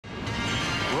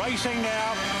racing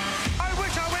now. I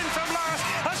wish I win from last.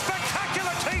 A spectacular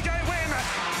TJ win.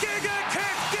 Giga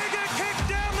kick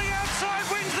down the outside,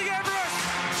 wins the Everest.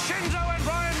 Shinzo and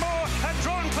Brian Moore have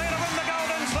drawn clear to win the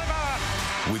Golden Slipper.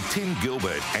 With Tim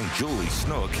Gilbert and Julie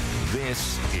Snook,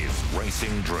 this is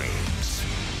Racing Dreams.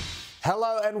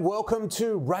 Hello and welcome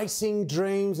to Racing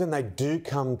Dreams, and they do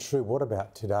come true. What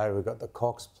about today? We've got the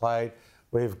Cox Plate.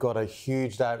 We've got a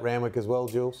huge day at Randwick as well,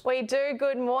 Jules. We do.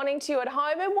 Good morning to you at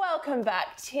home and welcome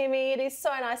back, Timmy. It is so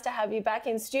nice to have you back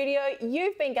in studio.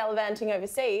 You've been gallivanting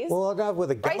overseas. Well, I don't know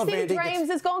whether gallivanting... Racing Dreams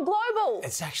has gone global.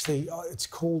 It's actually, it's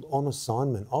called on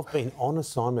assignment. I've been on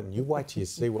assignment, and you wait till you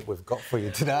see what we've got for you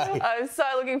today. I'm so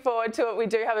looking forward to it. We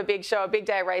do have a big show, a big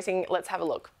day of racing. Let's have a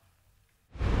look.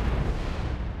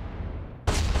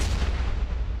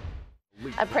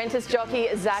 Apprentice jockey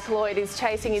Zach Lloyd is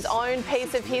chasing his own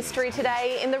piece of history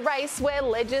today in the race where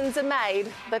legends are made,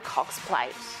 the Cox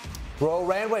Plate. Royal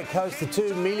Randwick hosts the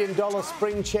 $2 million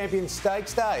Spring Champion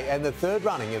Stakes Day and the third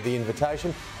running of the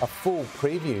invitation. A full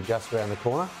preview just around the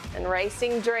corner. And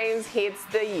Racing Dreams hits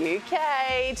the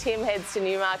UK. Tim heads to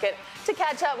Newmarket to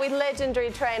catch up with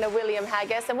legendary trainer William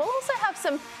Haggas, and we'll also have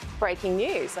some breaking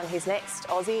news on his next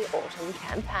Aussie Autumn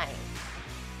campaign.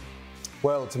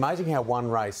 Well, it's amazing how one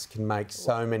race can make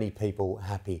so many people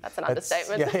happy. That's an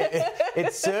understatement.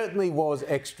 It certainly was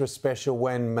extra special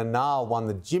when Manal won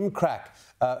the Gimcrack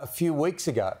a few weeks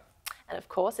ago. And of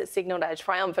course, it signalled a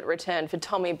triumphant return for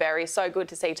Tommy Berry. So good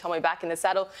to see Tommy back in the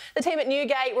saddle. The team at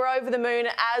Newgate were over the moon,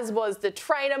 as was the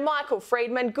trainer, Michael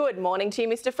Freedman. Good morning to you,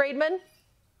 Mr. Freedman.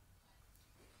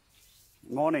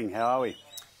 Morning, how are we?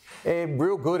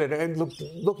 Real good. And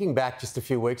looking back just a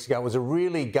few weeks ago, it was a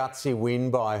really gutsy win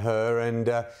by her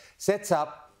and sets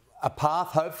up a path,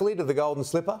 hopefully, to the Golden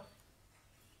Slipper.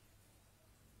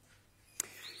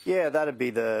 Yeah, that'd be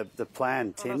the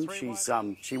plan, Tim.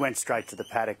 She went straight to the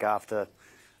paddock after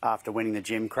winning the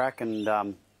Gimcrack,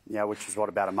 and which was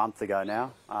about a month ago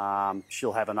now.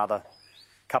 She'll have another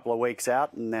couple of weeks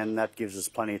out, and then that gives us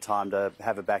plenty of time to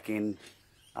have her back in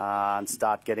and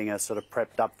start getting her sort of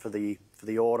prepped up for the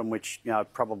autumn, which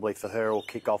probably for her will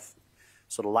kick off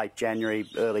sort of late January,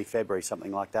 early February,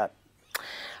 something like that.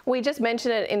 We just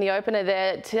mentioned it in the opener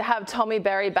there, to have Tommy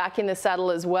Berry back in the saddle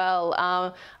as well.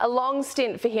 A long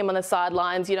stint for him on the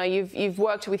sidelines. You know, you've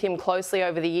worked with him closely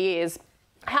over the years.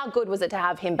 How good was it to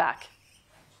have him back?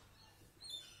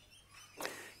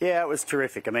 Yeah, it was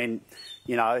terrific. I mean,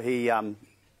 he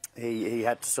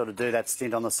had to sort of do that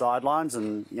stint on the sidelines,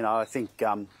 and I think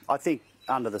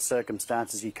under the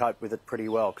circumstances he coped with it pretty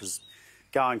well, because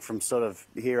going from sort of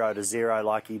hero to zero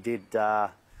like he did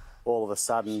all of a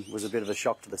sudden was a bit of a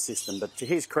shock to the system. But to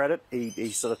his credit,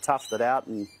 he sort of toughed it out,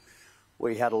 and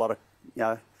we had a lot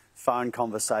of phone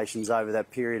conversations over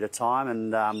that period of time,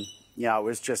 and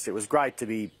it was great to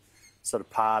be sort of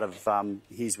part of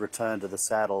his return to the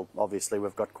saddle. Obviously,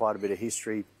 we've got quite a bit of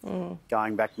history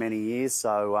going back many years,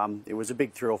 so it was a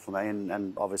big thrill for me,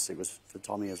 and obviously it was for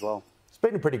Tommy as well. It's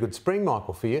been a pretty good spring,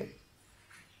 Michael, for you.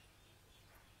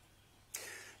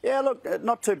 Yeah, look,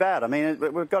 not too bad. I mean,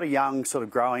 we've got a young, sort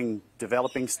of growing,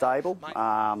 developing stable.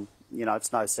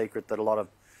 It's no secret that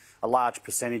a large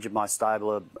percentage of my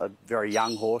stable are very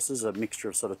young horses, a mixture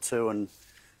of sort of 2- and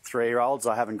 3-year-olds.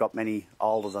 I haven't got many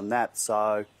older than that,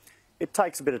 so it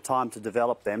takes a bit of time to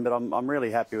develop them, but I'm really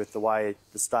happy with the way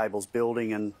the stable's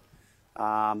building, and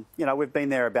we've been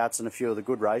thereabouts in a few of the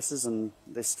good races, and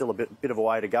there's still a bit of a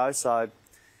way to go, so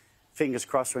fingers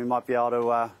crossed we might be able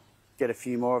to get a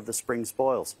few more of the spring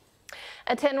spoils.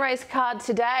 A 10-race card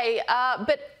today,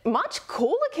 but much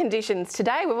cooler conditions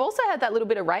today. We've also had that little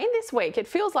bit of rain this week. It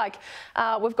feels like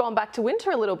we've gone back to winter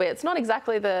a little bit. It's not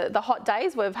exactly the hot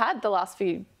days we've had the last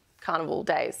few carnival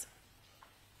days.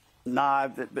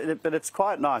 No, but it's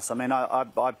quite nice. I mean,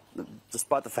 I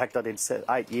despite the fact I did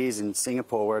 8 years in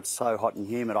Singapore where it's so hot and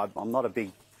humid, I'm not a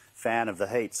big fan of the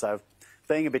heat. So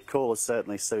being a bit cooler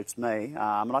certainly suits me,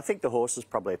 and I think the horses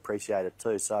probably appreciate it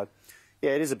too. So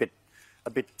yeah, it is a bit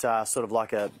sort of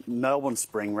like a Melbourne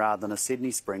spring rather than a Sydney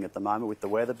spring at the moment with the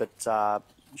weather, but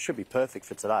it should be perfect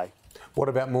for today. What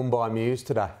about Mumbai Muse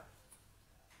today?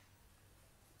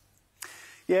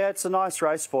 Yeah, it's a nice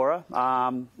race for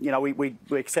her. We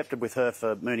accepted with her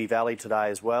for Moonee Valley today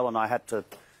as well, and I had to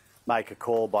make a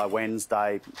call by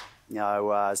Wednesday,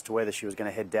 as to whether she was going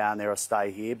to head down there or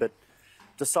stay here, but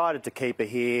decided to keep her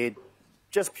here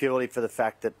just purely for the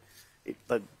fact that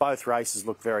both races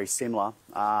look very similar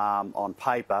on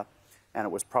paper, and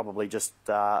it was probably just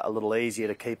a little easier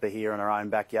to keep her here in her own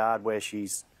backyard, where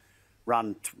she's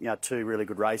run 2 really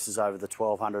good races over the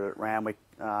 1200 at Randwick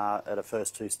at her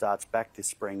first 2 starts back this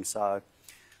spring. So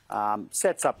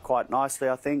Sets up quite nicely,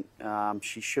 I think.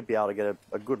 She should be able to get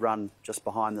a good run just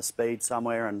behind the speed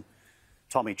somewhere. And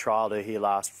Tommy trialled her here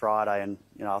last Friday, and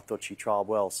I thought she trialled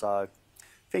well. So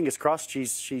fingers crossed.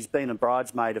 She's been a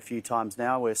bridesmaid a few times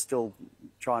now. We're still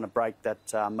trying to break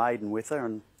that maiden with her,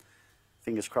 and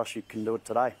fingers crossed she can do it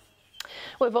today.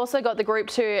 We've also got the Group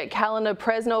 2 Calendar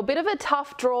Presnell. A bit of a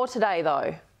tough draw today,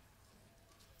 though.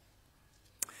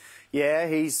 Yeah,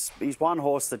 he's one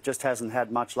horse that just hasn't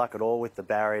had much luck at all with the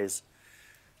barriers.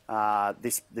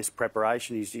 This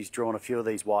preparation, he's drawn a few of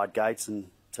these wide gates, and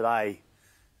today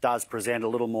does present a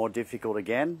little more difficult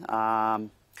again.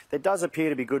 There does appear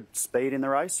to be good speed in the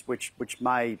race, which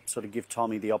may sort of give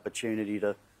Tommy the opportunity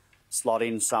to slot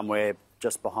in somewhere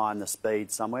just behind the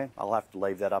speed somewhere. I'll have to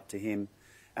leave that up to him.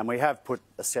 And we have put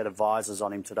a set of visors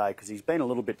on him today because he's been a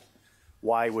little bit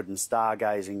wayward and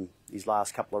stargazing his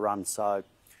last couple of runs. So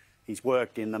he's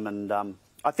worked in them, and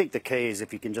I think the key is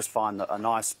if you can just find a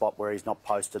nice spot where he's not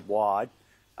posted wide,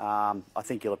 I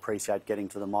think you'll appreciate getting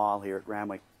to the mile here at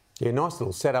Randwick. Yeah, nice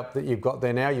little setup that you've got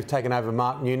there now. You've taken over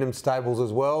Mark Newnham's stables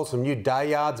as well. Some new day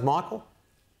yards, Michael?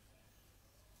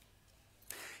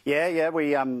 Yeah,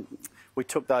 we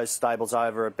took those stables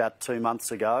over about 2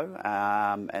 months ago,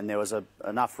 and there was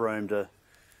enough room to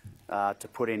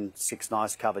put in 6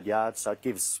 nice covered yards. So it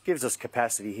gives us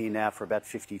capacity here now for about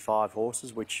 55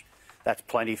 horses, which that's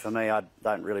plenty for me. I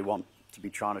don't really want to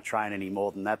be trying to train any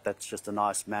more than that. That's just a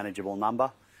nice manageable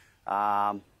number.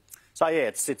 So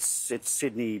yeah, it's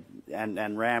Sydney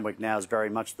and Randwick now is very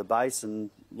much the base,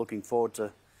 and looking forward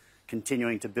to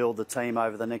continuing to build the team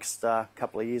over the next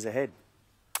couple of years ahead.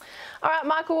 All right,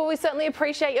 Michael, well, we certainly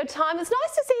appreciate your time. It's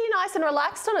nice to see you nice and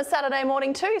relaxed on a Saturday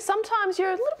morning too. Sometimes you're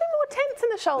a little bit more tense in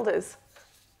the shoulders.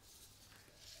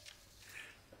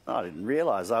 I didn't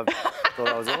realise. I thought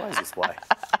I was always this way.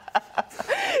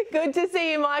 Good to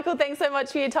see you, Michael. Thanks so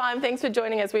much for your time. Thanks for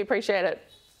joining us. We appreciate it.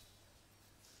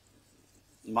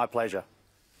 My pleasure.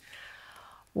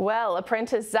 Well,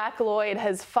 apprentice Zach Lloyd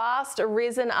has fast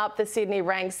risen up the Sydney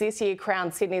ranks this year,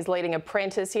 crowned Sydney's leading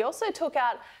apprentice. He also took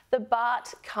out the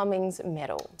Bart Cummings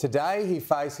medal. Today he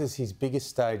faces his biggest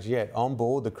stage yet, on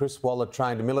board the Chris Waller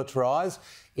train to militarise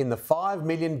in the $5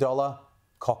 million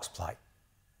Cox Plate.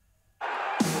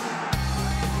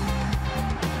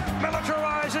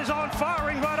 Militarise is on,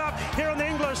 firing right up here on the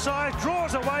English side,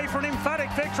 draws away for an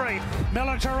emphatic victory.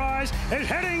 Militarise is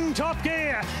heading top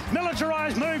gear.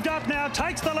 Militarise moved up now,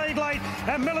 takes the lead late,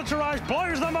 and Militarise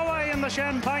blows them away in the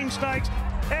Champagne Stakes.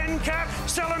 End cap,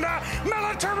 cylinder,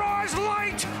 Militarise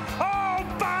late. Oh,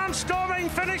 barnstorming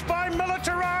finish by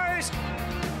Militarise.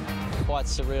 Quite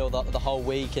surreal the whole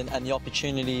week, and the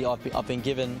opportunity I've been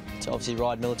given to obviously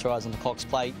ride Militarise on the Cox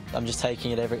Plate. I'm just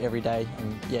taking it every day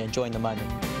and yeah, enjoying the moment.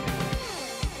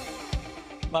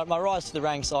 My rise to the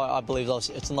ranks, I believe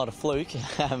it's not a fluke.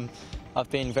 I've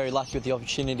been very lucky with the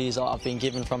opportunities I've been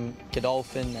given from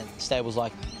Godolphin and stables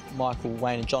like Michael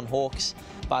Wayne and John Hawkes,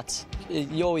 but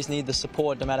you always need the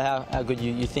support. No matter how good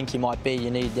you think you might be, you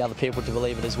need the other people to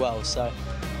believe it as well. So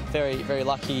very, very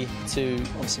lucky to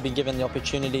obviously be given the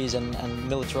opportunities, and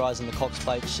Militarising the Cox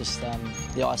Plate is just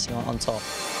the icing on top.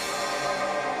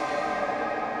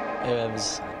 It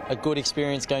was a good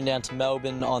experience going down to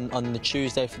Melbourne on the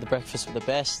Tuesday for the Breakfast with the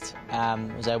Best.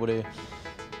 Was able to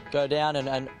go down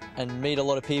and meet a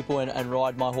lot of people and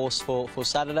ride my horse for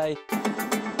Saturday.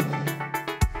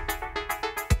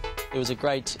 It was a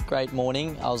great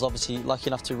morning. I was obviously lucky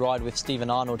enough to ride with Stephen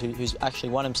Arnold, who's actually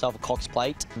won himself a Cox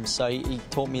Plate. So he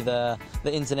taught me the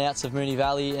ins and outs of Moonee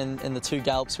Valley in the 2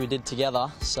 gallops we did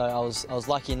together. So I was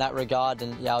lucky in that regard,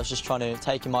 and yeah, I was just trying to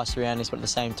take in my surroundings, but at the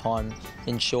same time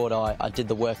ensured I did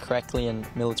the work correctly and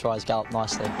Militarise galloped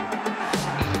nicely.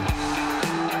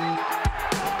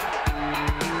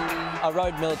 I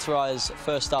rode Militarise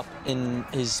first up in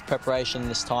his preparation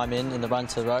this time in the run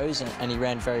to the Rose, and he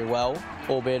ran very well,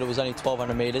 albeit it was only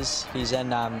 1,200 metres. He's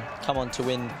then come on to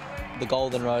win the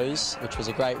Golden Rose, which was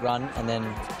a great run, and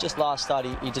then just last start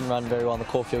he didn't run very well in the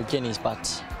Caulfield Guineas,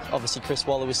 but obviously Chris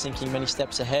Waller was thinking many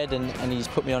steps ahead, and he's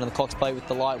put me on the Cox Plate with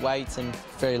the lightweight, and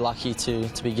very lucky to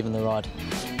be given the ride.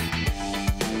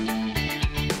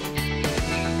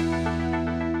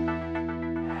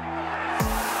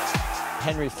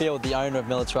 Henry Field, the owner of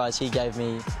Militarise, he gave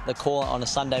me the call on a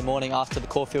Sunday morning after the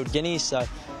Caulfield Guineas, so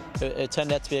it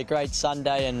turned out to be a great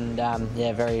Sunday, and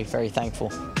yeah, very, very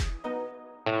thankful.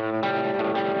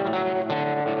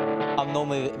 I'm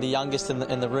normally the youngest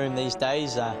in the room these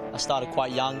days. I started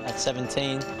quite young at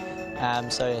 17,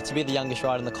 so yeah, to be the youngest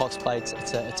rider in the Cox Plate,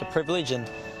 it's a privilege, and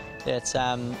yeah, it's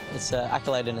an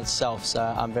accolade in itself. So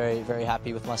I'm very, very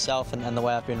happy with myself and the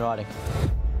way I've been riding.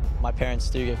 My parents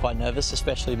do get quite nervous,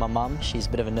 especially my mum. She's a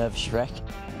bit of a nervous wreck,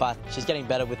 but she's getting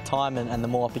better with time and the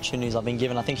more opportunities I've been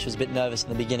given. I think she was a bit nervous in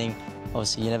the beginning.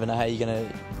 Obviously, you never know how you're going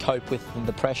to cope with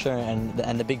the pressure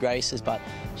and the big races, but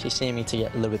she's seeming to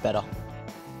get a little bit better.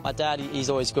 My dad,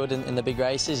 he's always good in the big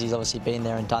races. He's obviously been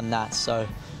there and done that, so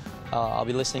I'll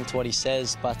be listening to what he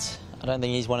says, but I don't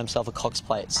think he's won himself a Cox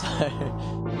Plate. So.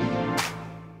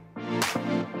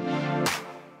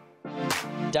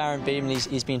 Darren Beeman,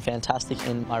 he's been fantastic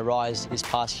in my rise this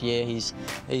past year.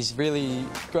 He's really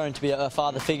grown to be a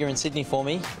father figure in Sydney for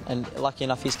me, and lucky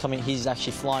enough he's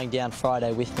actually flying down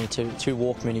Friday with me to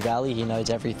walk Moonee Valley. He knows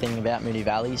everything about Moonee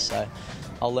Valley, so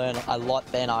I'll learn a lot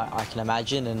then, I can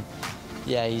imagine, and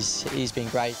yeah, he's been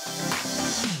great.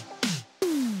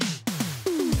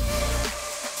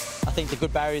 I think the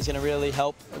good barrier is going to really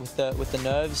help with the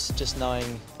nerves, just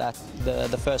knowing that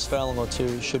the first furlong or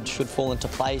two should fall into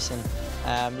place, and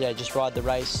yeah, just ride the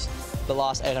race the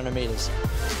last 800 metres.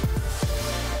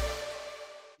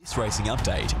 This racing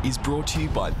update is brought to you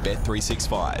by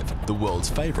Bet365, the world's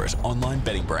favourite online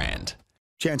betting brand.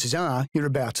 Chances are you're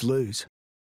about to lose.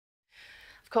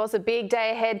 Of course, a big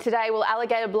day ahead today. Will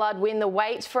Alligator Blood win the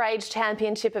Weight for Age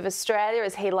Championship of Australia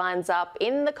as he lines up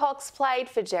in the Cox Plate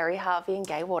for Jerry Harvey and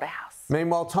Gai Waterhouse?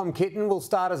 Meanwhile, Tom Kitten will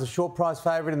start as a short price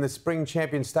favourite in the Spring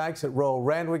Champion Stakes at Royal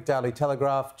Randwick. Daily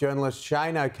Telegraph journalist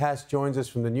Shane O'Cass joins us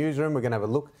from the newsroom. We're going to have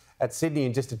a look at Sydney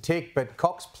in just a tick, but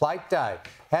Cox Plate Day,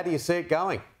 how do you see it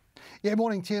going? Yeah,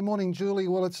 morning Tim, morning Julie.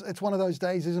 Well, it's one of those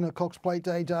days, isn't it? Cox Plate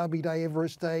Day, Derby Day,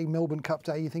 Everest Day, Melbourne Cup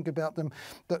Day. You think about them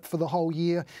for the whole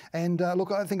year. And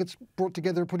look, I think it's brought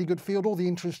together a pretty good field. All the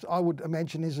interest, I would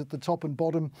imagine, is at the top and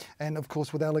bottom. And of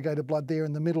course, with Alligator Blood there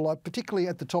in the middle, particularly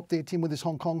at the top there, Tim, with this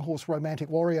Hong Kong horse, Romantic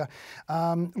Warrior.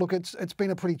 Look, it's been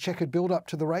a pretty checkered build-up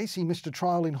to the race. He missed a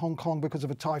trial in Hong Kong because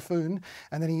of a typhoon.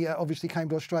 And then he obviously came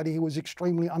to Australia. He was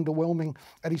extremely underwhelming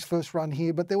at his first run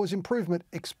here. But there was improvement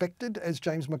expected, as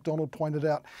James McDonald pointed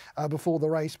out before the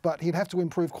race, but he'd have to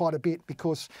improve quite a bit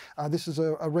because this is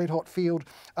a red-hot field.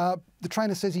 The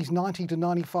trainer says he's 90 to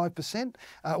 95%.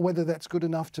 Whether that's good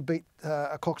enough to beat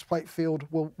a Cox Plate field,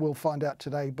 we'll find out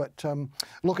today. But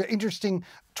look, interesting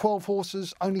 12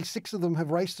 horses, only 6 of them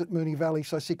have raced at Moonee Valley,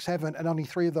 so 6 haven't, and only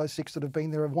 3 of those 6 that have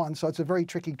been there have won. So it's a very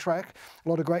tricky track. A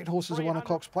lot of great horses have won a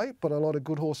Cox Plate, but a lot of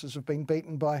good horses have been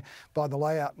beaten by the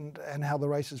layout and how the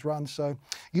race is run. So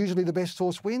usually the best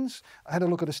horse wins. I had a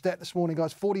look at a stat this morning,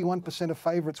 guys. 41% of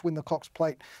favourites win the Cox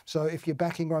Plate. So if you're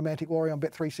backing Romantic Warrior on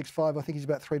Bet365, I think he's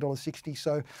about $3.60.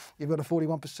 So you've got a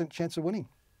 41% chance of winning.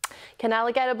 Can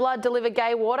Alligator Blood deliver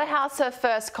Gai Waterhouse her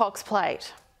first Cox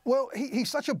Plate? Well,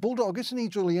 he's such a bulldog, isn't he,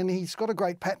 Julian? He's got a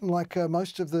great pattern like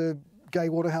most of the Gai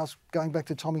Waterhouse, going back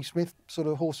to Tommy Smith, sort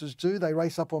of horses do. They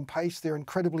race up on pace. They're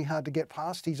incredibly hard to get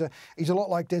past. He's a lot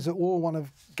like Desert War, one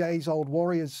of Gai's old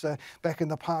warriors back in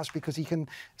the past, because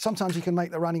sometimes he can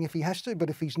make the running if he has to, but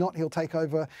if he's not, he'll take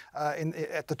over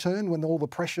at the turn when all the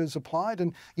pressure's applied,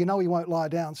 and you know he won't lie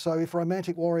down. So if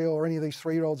Romantic Warrior or any of these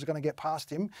 3-year-olds are going to get past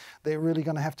him, they're really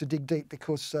going to have to dig deep,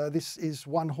 because this is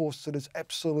one horse that is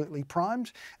absolutely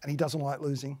primed, and he doesn't like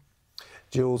losing.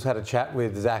 Jules had a chat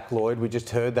with Zach Lloyd. We just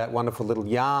heard that wonderful little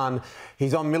yarn.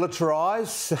 He's on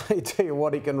Militarise. I tell you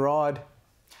what, he can ride.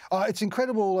 It's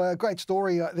incredible, great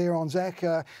story there on Zach.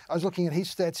 I was looking at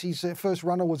his stats. His first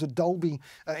runner was at Dolby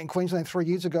in Queensland 3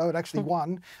 years ago. It actually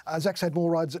won. Zach's had more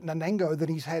rides at Nanango than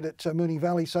he's had at Moonee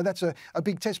Valley, so that's a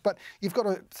big test. But you've got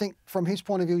to think from his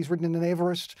point of view, he's ridden in an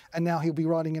Everest, and now he'll be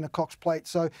riding in a Cox Plate.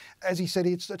 So as he said,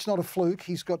 it's not a fluke.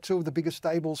 He's got 2 of the biggest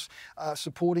stables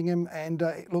supporting him, and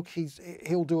look,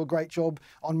 he'll do a great job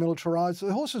on Militarise.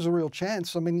 The horse is a real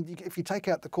chance. I mean, if you take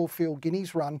out the Caulfield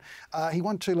Guineas run, he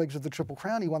won 2 legs of the Triple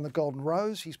Crown. He won the Golden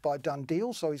Rose. He's by done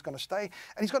deal, so he's going to stay.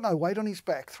 And he's got no weight on his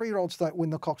back. 3-year-olds don't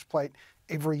win the Cox Plate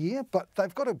every year, but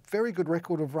they've got a very good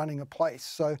record of running a place.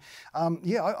 So,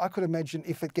 yeah, I could imagine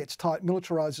if it gets tight,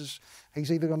 Militarises,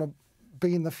 he's either going to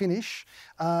be in the finish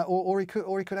or he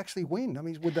could actually win. I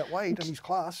mean, with that weight and his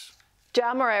class.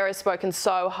 Jar Moreira has spoken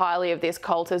so highly of this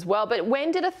colt as well, but when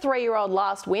did a 3-year-old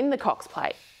last win the Cox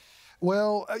Plate?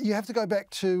 Well, you have to go back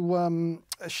to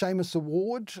Seamus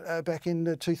Award back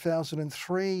in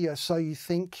 2003. So You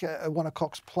Think won a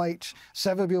Cox Plate.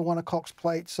 Savabeel won a Cox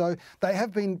Plate. So they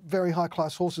have been very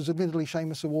high-class horses. Admittedly,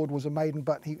 Seamus Award was a maiden,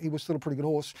 but he was still a pretty good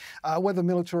horse. Whether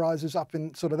Militarise is up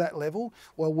in sort of that level,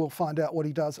 well, we'll find out what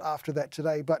he does after that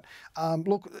today. But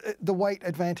look, the weight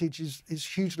advantage is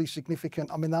hugely significant.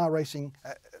 I mean, they are racing,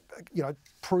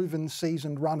 proven,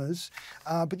 seasoned runners,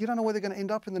 but you don't know where they're going to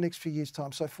end up in the next few years'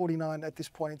 time. So 49 at this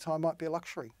point in time might be a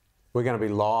luxury. We're going to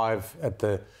be live at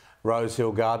the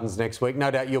Rosehill Gardens next week. No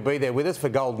doubt you'll be there with us for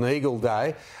Golden Eagle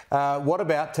Day. What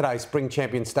about today, Spring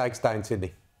Champion Stakes Day in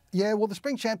Sydney? Yeah, well, the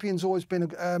Spring Champion's always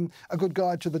been a good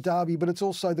guide to the Derby, but it's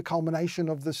also the culmination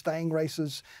of the staying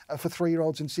races for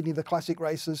 3-year-olds in Sydney. The classic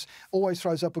races always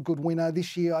throws up a good winner.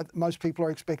 This year, most people are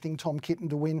expecting Tom Kitten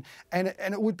to win, and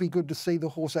it would be good to see the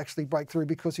horse actually break through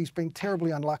because he's been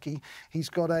terribly unlucky. He's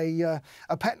got a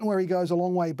pattern where he goes a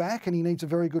long way back and he needs a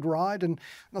very good ride, and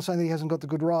I'm not saying that he hasn't got the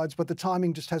good rides, but the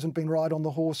timing just hasn't been right on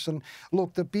the horse. And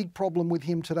look, the big problem with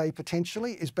him today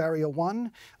potentially is barrier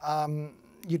 1.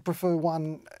 You'd prefer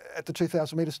 1 at the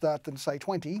 2,000 metre start than, say,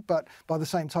 20. But by the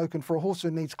same token, for a horse who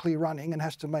needs clear running and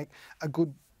has to make a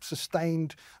good,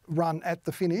 sustained run at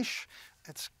the finish,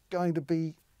 it's going to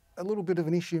be a little bit of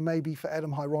an issue maybe for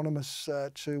Adam Hieronymus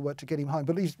to get him home.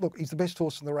 But he's the best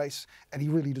horse in the race and he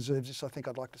really deserves this. I think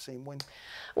I'd like to see him win.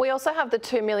 We also have the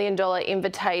 $2 million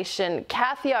invitation.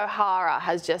 Kathy O'Hara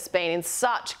has just been in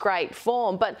such great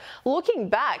form. But looking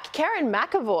back, Karen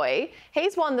McAvoy,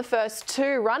 he's won the first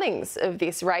 2 runnings of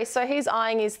this race. So he's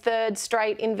eyeing his 3rd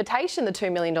straight invitation, the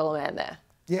 $2 million man there.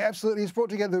 Yeah, absolutely. He's brought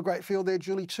together a great field there,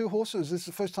 Julie. 2 horses. This is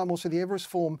the first time we'll see the Everest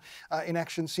form in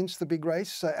action since the big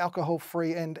race. Alcohol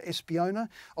Free and Espiona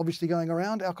obviously going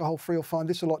around. Alcohol Free will find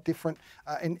this a lot different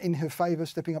in her favour,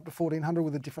 stepping up to 1,400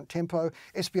 with a different tempo.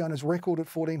 Espiona's record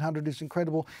at 1,400 is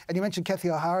incredible. And you mentioned Kathy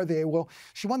O'Hara there. Well,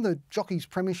 she won the Jockeys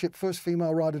Premiership, first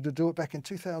female rider to do it back in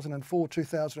 2004,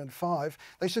 2005.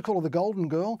 They used to call her the Golden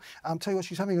Girl. Tell you what,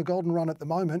 she's having a golden run at the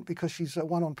moment because she's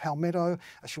won on Palmetto.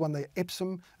 She won the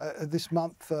Epsom this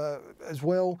month. As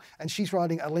well, and she's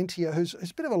riding Alentia, who's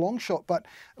a bit of a long shot, but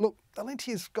look,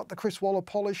 Alentia's got the Chris Waller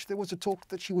polish. There was a talk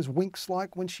that she was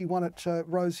Winx-like when she won at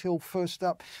Rose Hill first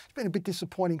up. It's been a bit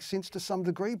disappointing since to some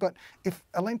degree, but if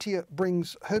Alentia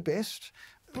brings her best,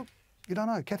 look, you don't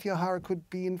know, Kathy O'Hara could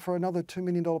be in for another $2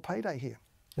 million payday here.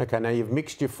 Okay, now you've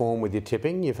mixed your form with your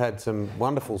tipping. You've had some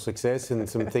wonderful success and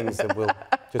some things that we'll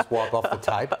just wipe off the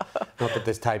tape. Not that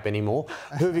there's tape anymore.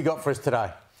 Who have you got for us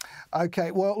today?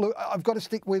 Okay, well, look, I've got to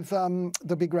stick with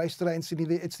the big race today in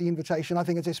Sydney. It's the invitation. I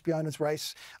think it's Espiona's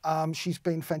race. She's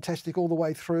been fantastic all the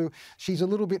way through. She's a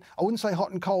little bit, I wouldn't say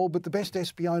hot and cold, but the best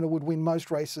Espiona would win most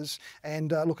races.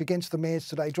 And look, against the mares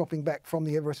today, dropping back from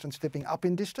the Everest and stepping up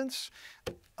in distance,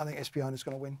 I think Espiona's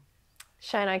going to win.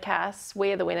 Shane O'Cass,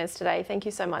 we are the winners today. Thank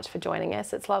you so much for joining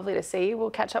us. It's lovely to see you. We'll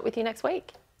catch up with you next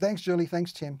week. Thanks, Julie.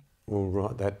 Thanks, Tim. We'll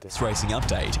write that down. This racing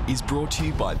update is brought to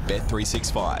you by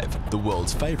Bet365, the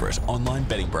world's favourite online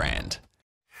betting brand.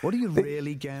 What are you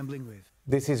really gambling with?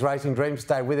 This is Racing Dreams.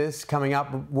 Stay with us. Coming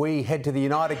up, we head to the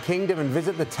United Kingdom and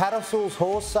visit the Tattersalls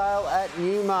horse sale at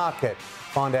Newmarket.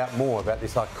 Find out more about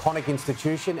this iconic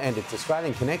institution and its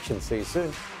Australian connection. See you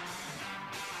soon.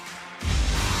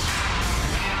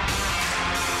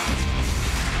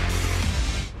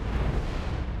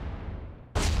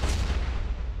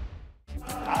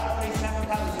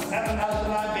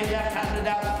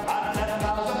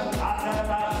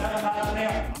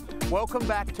 Welcome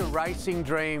back to Racing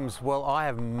Dreams. Well, I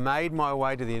have made my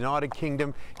way to the United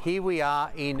Kingdom. Here we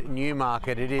are in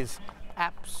Newmarket. It is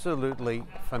absolutely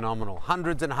phenomenal.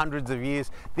 Hundreds and hundreds of years.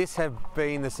 This has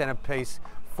been the centrepiece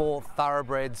for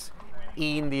thoroughbreds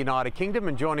in the United Kingdom.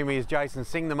 And joining me is Jason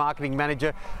Singh, the marketing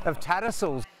manager of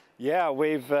Tattersalls. Yeah,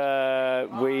 we've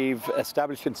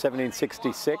established in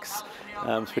 1766,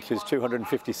 which is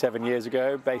 257 years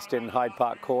ago, based in Hyde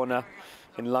Park Corner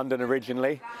in London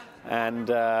originally, and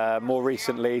more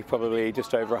recently, probably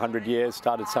just over 100 years,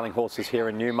 started selling horses here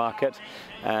in Newmarket.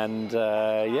 And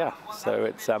yeah, so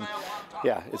it's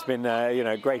it's been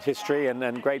great history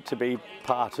and great to be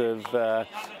part of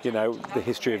the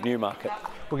history of Newmarket.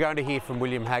 We're going to hear from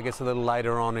William Haggis a little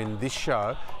later on in this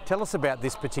show. Tell us about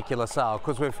this particular sale,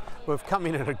 because we've come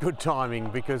in at a good timing,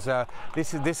 because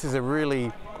this is a really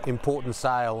important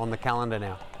sale on the calendar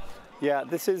now. Yeah,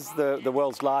 this is the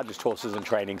world's largest horses and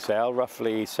training sale,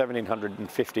 roughly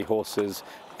 1,750 horses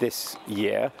this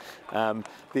year.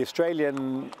 The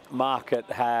Australian market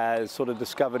has sort of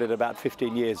discovered it about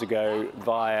 15 years ago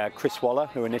via Chris Waller,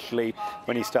 who initially,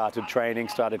 when he started training,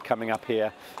 started coming up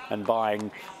here and buying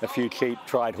a few cheap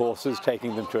tried horses,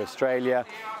 taking them to Australia,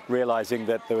 realising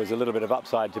that there was a little bit of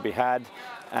upside to be had.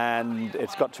 And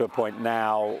it's got to a point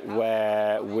now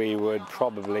where we would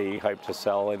probably hope to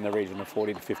sell in the region of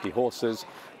 40 to 50 horses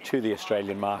to the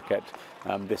Australian market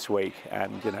this week.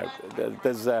 And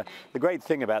there's the great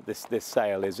thing about this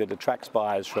sale is it attracts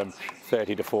buyers from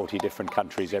 30 to 40 different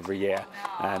countries every year,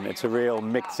 and it's a real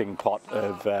mixing pot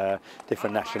of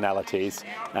different nationalities,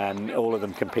 and all of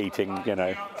them competing,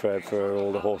 for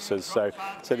all the horses. So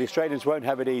the Australians won't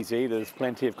have it easy. There's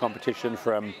plenty of competition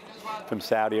from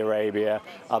Saudi Arabia,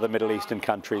 other Middle Eastern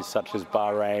countries such as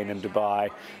Bahrain and Dubai,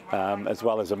 as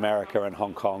well as America and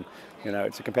Hong Kong. You know,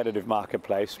 it's a competitive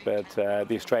marketplace, but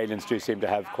the Australians do seem to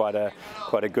have quite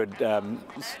a good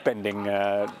spending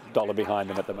dollar behind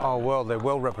them at the moment. Oh, well, they're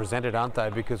well represented, aren't they?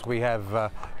 Because we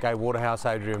have Gai Waterhouse,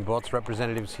 Adrian Bott's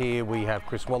representatives here. We have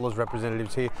Chris Waller's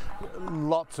representatives here.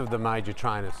 Lots of the major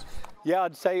trainers. Yeah,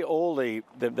 I'd say all the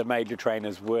major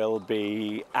trainers will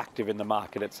be active in the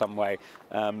market in some way.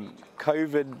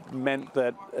 COVID meant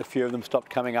that a few of them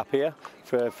stopped coming up here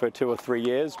for 2 or 3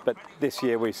 years, but this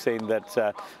year we've seen that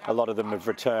a lot of them have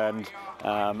returned,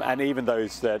 and even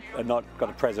those that are not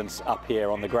got a presence up here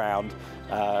on the ground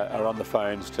are on the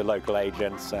phones to local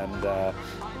agents and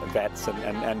vets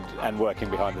and working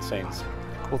behind the scenes.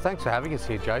 Well, thanks for having us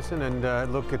here, Jason.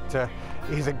 And look, it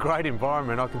is a great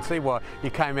environment. I can see why you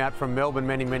came out from Melbourne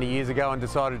many, many years ago and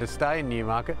decided to stay in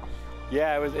Newmarket.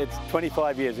 Yeah, it's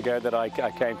 25 years ago that I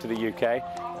came to the UK,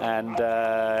 and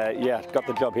yeah, got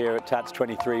the job here at Tats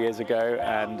 23 years ago,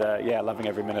 and yeah, loving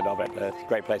every minute of it. It's a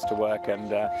great place to work, and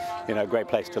you know, a great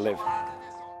place to live.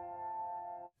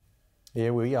 Yeah,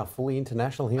 we are fully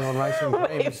international here on Racing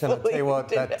Dreams, and I tell you what,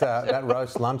 that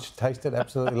roast lunch tasted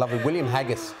absolutely lovely. William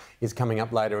Haggis is coming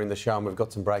up later in the show, and we've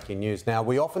got some breaking news. Now,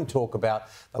 we often talk about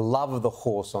the love of the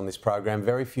horse on this program.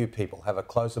 Very few people have a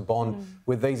closer bond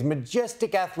with these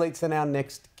majestic athletes than our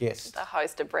next guest. The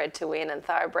host of Bred to Win and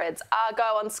Thoroughbreds Argo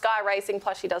on Sky Racing,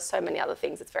 plus she does so many other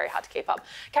things. It's very hard to keep up.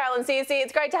 Carolyn Searcy,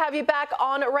 it's great to have you back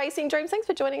on Racing Dreams. Thanks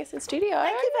for joining us in studio.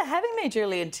 Thank you for having me,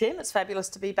 Julie and Tim. It's fabulous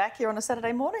to be back here on a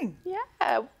Saturday morning. Yeah.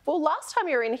 Well, last time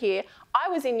you were in here, I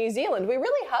was in New Zealand. We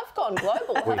really have gone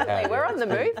global, haven't we? We're on the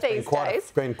move these days.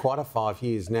 It's been quite a 5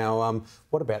 years. Now,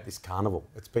 what about this carnival?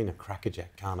 It's been a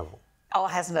crackerjack carnival. Oh,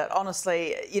 hasn't it?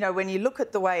 Honestly, you know, when you look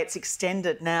at the way it's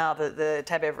extended now, the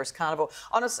Tab Everest Carnival,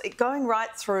 honestly, going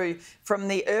right through from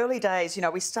the early days, you know,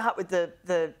 we start with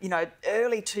the you know,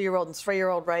 early 2-year-old and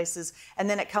 3-year-old races, and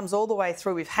then it comes all the way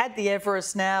through. We've had the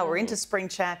Everest now, we're into Spring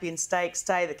Champion Stakes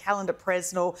Day, the Calendar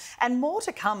Presnell, and more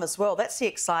to come as well. That's the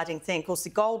exciting thing. Of course, the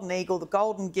Golden Eagle, the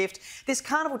Golden Gift. This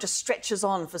carnival just stretches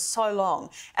on for so long,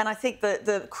 and I think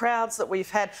the crowds that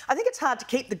we've had, I think it's hard to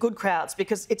keep the good crowds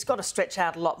because it's got to stretch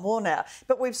out a lot more now.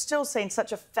 But we've still seen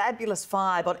such a fabulous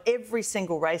vibe on every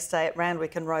single race day at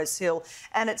Randwick and Rose Hill,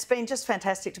 and it's been just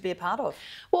fantastic to be a part of.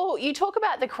 Well, you talk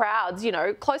about the crowds, you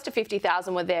know, close to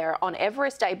 50,000 were there on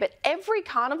Everest Day, but every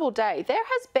carnival day there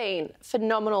has been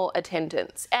phenomenal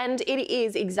attendance, and it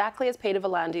is exactly as Peter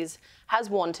V'landys has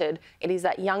wanted. It is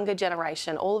that younger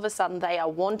generation. All of a sudden, they are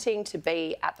wanting to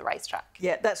be at the racetrack.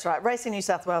 Yeah, that's right. Racing New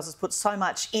South Wales has put so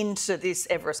much into this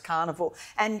Everest Carnival.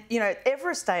 And, you know,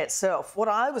 Everest Day itself, what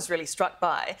I was really struck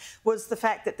by was the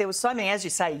fact that there was so many, as you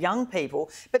say, young people,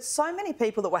 but so many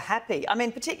people that were happy. I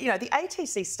mean, particularly, you know, the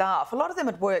ATC staff, a lot of them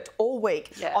had worked all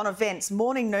week on events,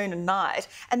 morning, noon and night,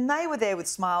 and they were there with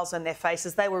smiles on their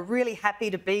faces. They were really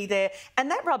happy to be there, and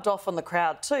that rubbed off on the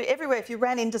crowd too. Everywhere, if you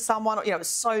ran into someone, you know, it was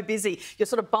so busy, you're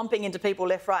sort of bumping into people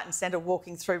left, right and centre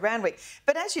walking through Randwick.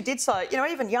 But as you did so, you know,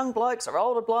 even young blokes or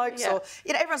older blokes or,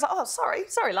 you know, everyone's like, oh,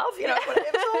 sorry, love, you know, whatever.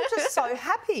 It was all just so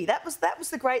happy. That was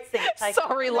the great thing.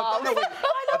 Sorry, love.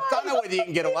 I don't know whether you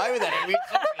can get away with that.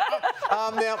 Now,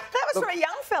 that was for a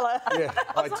young fella. Yeah,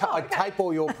 I tape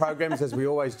all your programs as we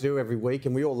always do every week,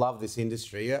 and we all love this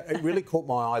industry. It really caught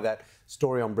my eye, that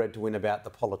story on Bred to Win about the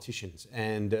politicians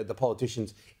and the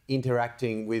politicians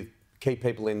interacting with key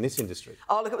people in this industry.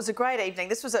 Oh, look, it was a great evening.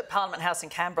 This was at Parliament House in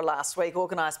Canberra last week,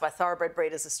 organised by Thoroughbred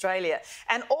Breeders Australia.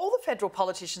 And all the federal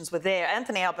politicians were there.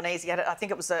 Anthony Albanese had, I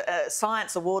think it was a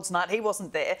science awards night. He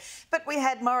wasn't there. But we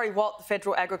had Murray Watt, the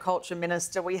Federal Agriculture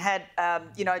Minister. We had,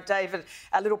 you know, David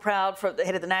Littleproud, for the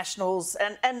head of the Nationals.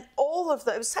 And all of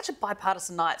the, it was such a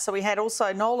bipartisan night. So we had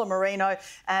also Nola Marino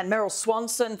and Meryl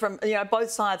Swanson from, you know,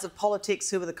 both sides of politics,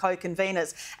 who were the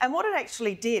co-conveners. And what it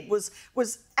actually did was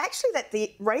actually that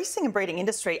the racing and breeding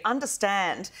industry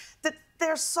understand that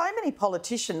there are so many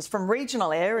politicians from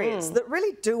regional areas that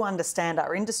really do understand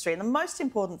our industry. And the most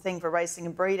important thing for racing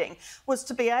and breeding was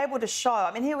to be able to show,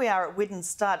 I mean, here we are at Widden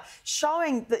Stud,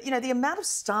 showing that, you know, the amount of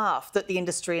staff that the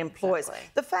industry employs. Exactly.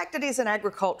 The fact it is an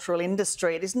agricultural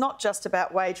industry, it is not just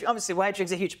about wagering. Obviously, wagering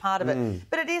is a huge part of it,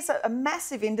 but it is a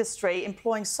massive industry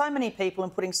employing so many people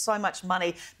and putting so much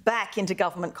money back into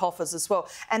government coffers as well.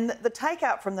 And the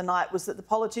takeout from the night was that the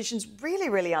politicians really,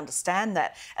 really understand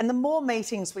that. And the more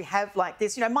meetings we have like like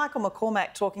this. You know, Michael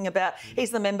McCormack talking about,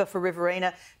 he's the member for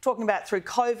Riverina, talking about through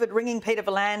COVID, ringing Peter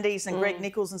V'landys and Greg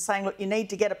Nichols and saying, look, you need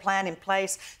to get a plan in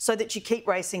place so that you keep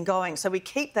racing going. So we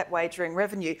keep that wagering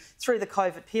revenue through the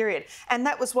COVID period. And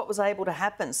that was what was able to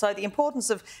happen. So the importance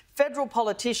of federal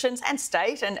politicians and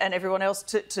state and everyone else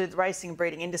to the racing and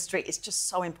breeding industry is just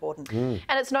so important.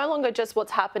 And it's no longer just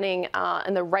what's happening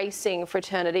in the racing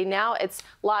fraternity. Now it's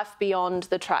life beyond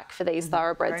the track for these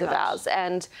thoroughbreds of ours.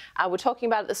 And we're talking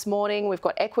about it this morning. We've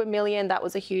got Equimillion, that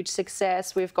was a huge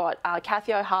success. We've got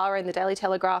Kathy O'Hara in the Daily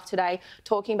Telegraph today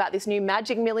talking about this new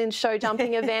Magic Millions show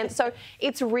jumping event. So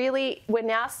it's really, we're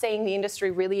now seeing the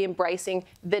industry really embracing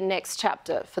the next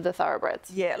chapter for the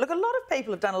thoroughbreds. Yeah, look, a lot of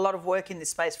people have done a lot of work in this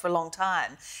space for a long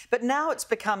time, but now it's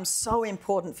become so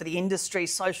important for the industry,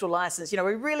 social licence. You know,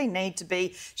 we really need to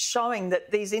be showing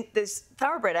that these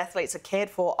thoroughbred athletes are cared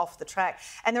for off the track.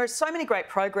 And there are so many great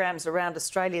programs around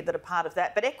Australia that are part of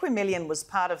that. But Equimillion was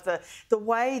part of the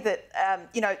way that,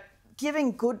 you know,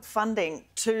 giving good funding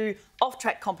to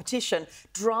off-track competition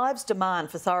drives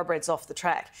demand for thoroughbreds off the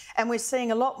track. And we're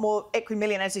seeing a lot more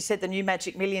Equimillion, as you said, the new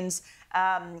Magic Millions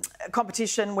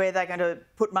competition where they're going to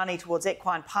put money towards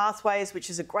Equine Pathways, which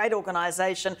is a great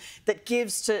organisation that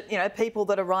gives to, you know, people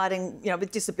that are riding, you know, with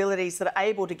disabilities that are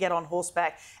able to get on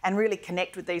horseback and really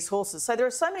connect with these horses. So there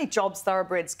are so many jobs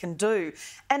thoroughbreds can do,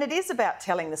 and it is about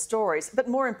telling the stories, but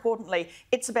more importantly,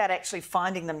 it's about actually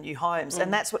finding them new homes,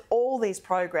 and that's what all these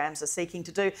programs are seeking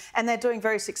to do, and they're doing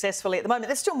very successfully at the moment.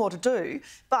 There's still more to do,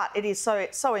 but it is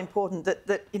so important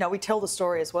that you know, we tell the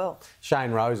story as well.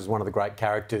 Shane Rose is one of the great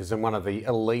characters and one of the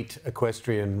elite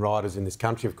equestrian riders in this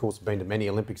country. Of course, been to many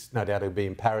Olympics. No doubt he'll be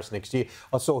in Paris next year.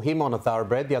 I saw him on a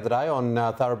thoroughbred the other day on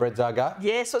Thoroughbreds Arga.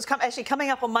 Yeah, so it's actually coming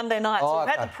up on Monday night. So we've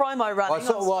had the promo running.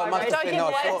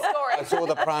 I saw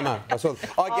the promo.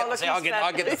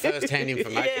 I get the first-hand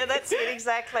information. Yeah, that's it,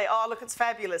 exactly. Oh, look, it's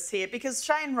fabulous here because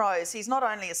Shane Rose, he's not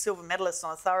only a silver medalist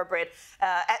on a thoroughbred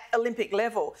at Olympic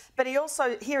level, but he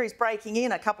also, here he's breaking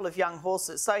in a couple of young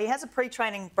horses. So he has a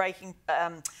pre-training breaking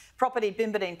property,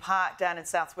 Bimbadeen Park, down in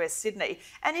southwest Sydney.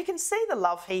 And you can see the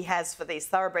love he has for these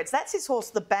thoroughbreds. That's his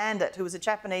horse, the Bandit, who was a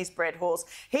Japanese-bred horse.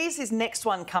 He's his next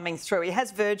one coming through. He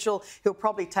has Virgil, who'll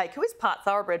probably take, who is part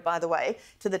thoroughbred, by the way,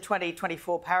 to the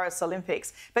 2024 Paris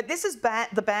Olympics. But this is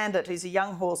the Bandit, who's a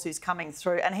young horse who's coming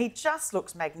through, and he just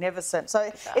looks magnificent.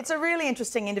 So it's a really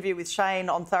interesting interview with Shane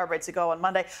on Thoroughbreds to Go on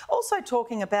Monday. Also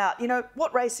talking about, you know,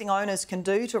 what racing owners can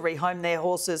do to rehome their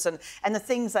horses and the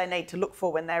things they need to look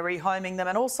for when they're rehoming them.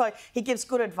 And also he gives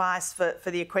good advice for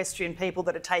the equestrian people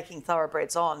that are taking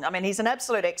thoroughbreds on. I mean, he's an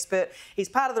absolute expert. He's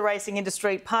part of the racing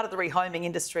industry, part of the rehoming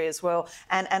industry as well,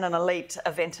 and an elite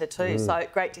eventer too. So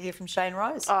great to hear from Shane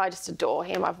Rose. Oh, I just adore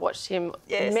him. I've watched him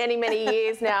many, many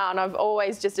years now, and I've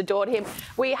always just adored him.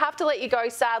 We have to let you go,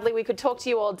 sadly. We could talk to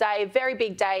you all day. Very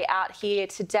big day out here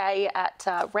today at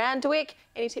Randwick.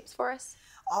 Any tips for us?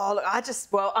 Oh, look,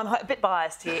 I'm a bit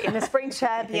biased here. In the Spring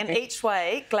Champion, each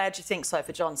way, glad you think so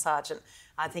for John Sargent.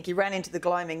 I think he ran into the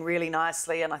gloaming really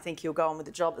nicely, and I think he'll go on with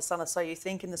the job, the son of So You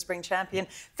Think, in the Spring Champion.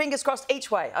 Fingers crossed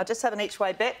each way. I just have an each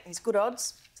way bet. He's good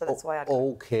odds, so that's the way I go.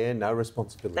 All care, no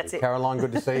responsibility. That's it. Caroline,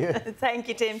 good to see you. Thank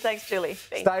you, Tim. Thanks, Julie.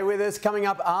 Stay with us. Coming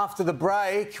up after the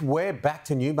break, we're back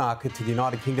to Newmarket to the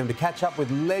United Kingdom to catch up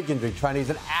with legendary trainees,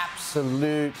 an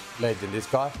absolute legend, this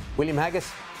guy, William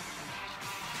Haggis.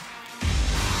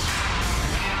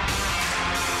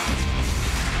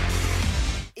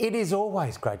 It is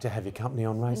always great to have your company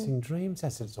on Racing Dreams,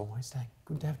 as it's always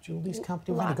good to have Julie's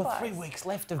company. We've only got 3 weeks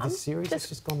left of this series. It's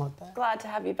just gone like that. Glad to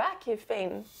have you back. You've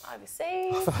been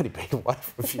overseas. I've only been away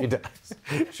for a few days.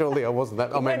 Surely I wasn't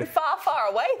that. You went far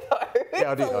away though.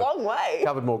 Yeah, it's a long way.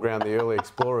 Covered more ground than the early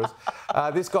explorers.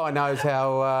 This guy knows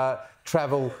how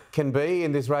travel can be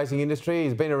in this racing industry.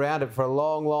 He's been around it for a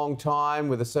long, long time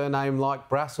with a surname like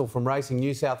Brassel from Racing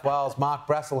New South Wales. Mark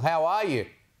Brassel, how are you?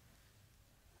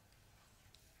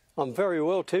 I'm very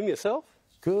well, Tim. Yourself?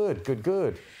 Good.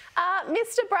 Mr.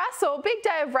 Brassel, big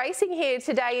day of racing here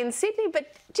today in Sydney,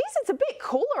 but geez, it's a bit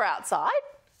cooler outside.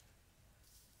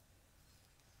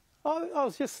 I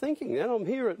was just thinking that. I'm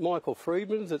here at Michael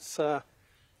Friedman's. It's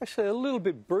actually a little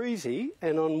bit breezy,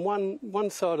 and on one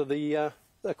side of the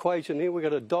equation here, we've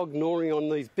got a dog gnawing on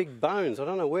these big bones. I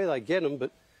don't know where they get them,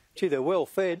 but gee, they're well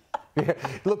fed. Yeah,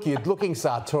 look, you're looking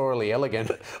sartorially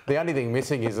elegant. The only thing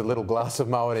missing is a little glass of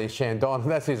Moet and Chandon.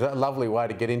 That is a lovely way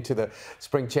to get into the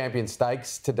Spring Champion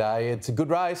Stakes today. It's a good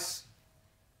race.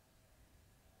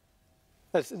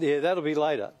 Yeah, that'll be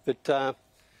later. But,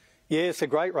 yeah, it's a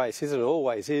great race, isn't it?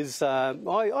 Always is.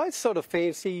 I sort of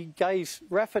fancy Gay's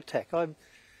Raffatak.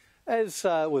 As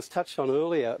was touched on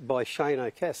earlier by Shane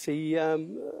O'Cass,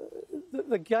 the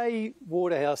the Gay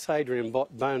Waterhouse Adrian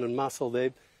Bone and Muscle,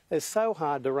 they're so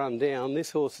hard to run down.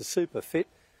 This horse is super fit.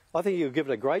 I think you'll give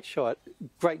it a great shot,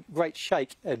 great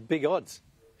shake at big odds.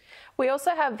 We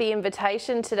also have the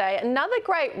Invitation today. Another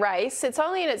great race. It's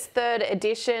only in its third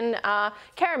edition.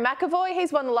 Karen McAvoy,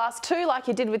 he's won the last two like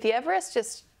he did with the Everest,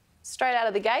 just straight out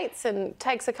of the gates, and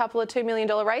takes a couple of $2 million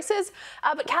races.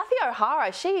 But Kathy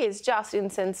O'Hara, she is just in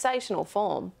sensational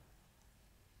form.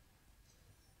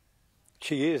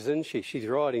 She is, isn't she? She's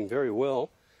riding very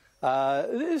well.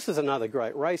 This is another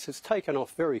great race. It's taken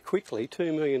off very quickly.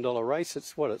 $2 million race.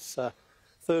 It's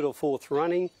third or fourth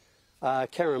running.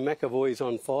 Karen McAvoy's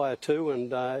on fire too,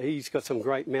 and he's got some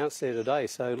great mounts there today.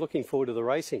 So looking forward to the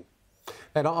racing.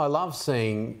 And I love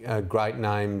seeing great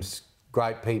names,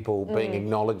 great people being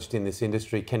acknowledged in this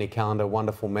industry. Kenny Callender,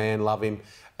 wonderful man, love him,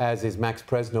 as is Max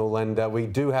Presnell. And we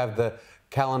do have the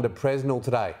Callender Presnell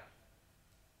today.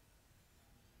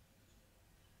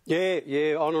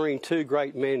 Yeah, honouring two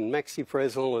great men, Maxie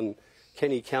Presnell and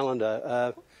Kenny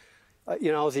Callender.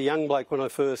 You know, I was a young bloke when I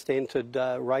first entered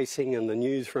racing and the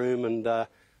newsroom, and they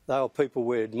were people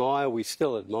we admire, we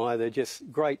still admire. They're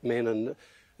just great men, and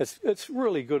it's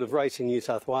really good of Racing New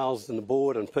South Wales and the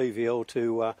board and PVL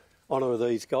to honour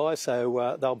these guys.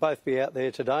 So they'll both be out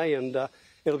there today, and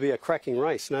it'll be a cracking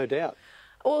race, no doubt.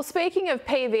 Well, speaking of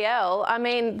PVL, I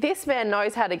mean, this man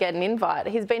knows how to get an invite.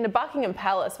 He's been to Buckingham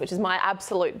Palace, which is my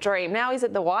absolute dream. Now he's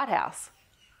at the White House.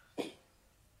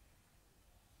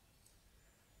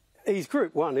 He's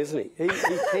Group 1, isn't he? He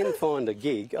can find a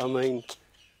gig. I mean,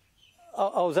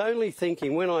 I was only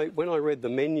thinking when I read the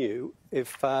menu,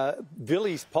 if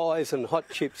Billy's pies and hot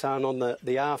chips aren't on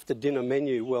the after dinner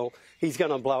menu, well, he's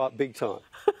going to blow up big time.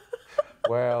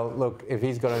 Well, look, if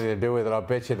he's got anything to do with it, I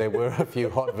bet you there were a few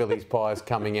hot Billy's pies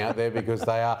coming out there, because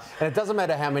they are. And it doesn't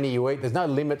matter how many you eat. There's no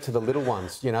limit to the little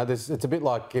ones. You know, it's a bit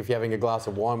like if you're having a glass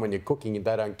of wine when you're cooking,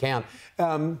 they don't count.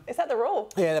 Is that the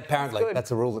rule? Yeah, apparently. That's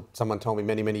a rule that someone told me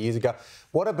many, many years ago.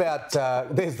 What about...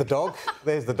 there's the dog.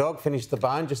 There's the dog. Finish the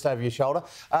bone just over your shoulder.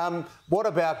 What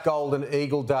about Golden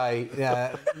Eagle Day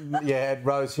at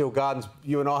Rose Hill Gardens?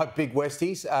 You and I, big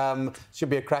Westies.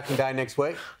 Should be a cracking day next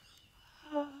week.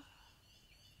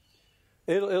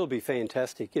 It'll be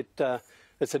fantastic.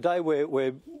 It's a day where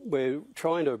we're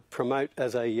trying to promote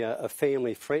as a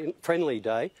family-friendly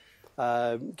day.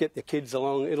 Get the kids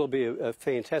along. It'll be a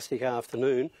fantastic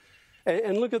afternoon.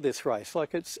 And look at this race.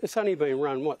 Like it's only been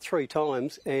run 3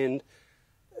 times, and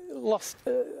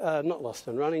not lost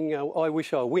and running. I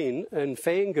Wish I Win and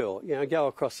Fangirl. You know, go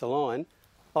across the line.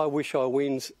 I Wish I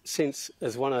Wins since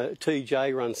has won a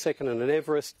TJ, run second in an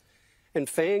Everest. And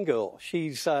Fangirl,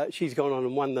 she's gone on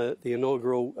and won the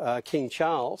inaugural King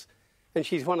Charles, and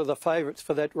she's one of the favourites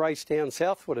for that race down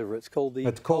south, whatever it's called.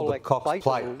 It's called the Cox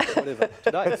Plate. Whatever,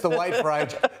 today. It's the Weight for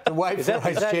Age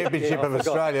Championship of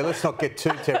Australia. Let's not get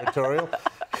too territorial.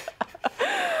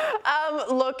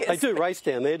 Look, they do race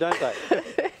down there, don't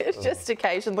they? Just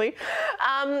occasionally.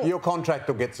 Your contract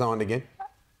will get signed again.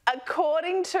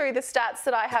 According to the stats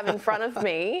that I have in front of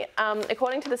me,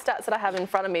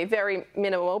 very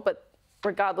minimal, but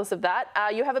regardless of that,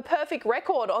 you have a perfect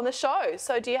record on the show.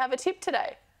 So do you have a tip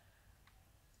today?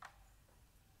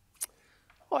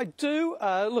 I do.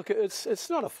 Look, it's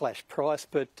not a flash price,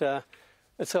 but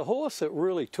it's a horse that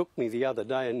really took me the other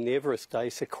day in the Everest Day,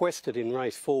 sequestered in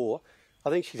race 4. I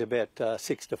think she's about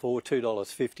 6 to 4,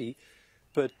 $2.50.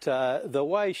 But the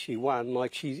way she won,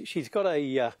 like she's got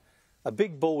a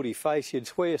big baldy face. You'd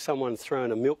swear someone's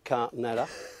thrown a milk carton at her.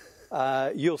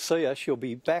 You'll see her. She'll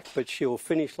be back, but she'll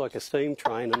finish like a steam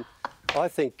train. And I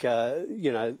think,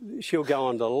 you know, she'll go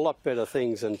on to a lot better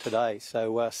things than today.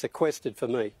 So sequestered for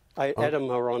me. Adam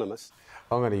Hieronymus.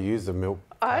 I'm going to use the milk.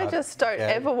 I just don't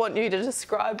ever want you to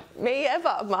describe me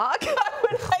ever, Mark. I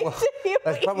would hate to hear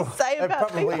what you say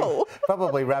about people.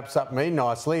 Probably wraps up me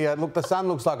nicely. Look, the sun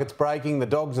looks like it's breaking. The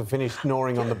dogs have finished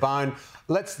gnawing on the bone.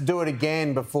 Let's do it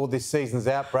again before this season's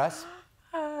out, Brass.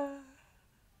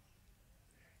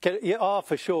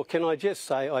 For sure. Can I just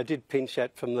say I did pinch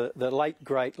that from the late,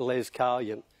 great Les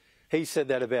Carlian. He said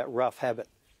that about Rough Habit,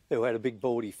 who had a big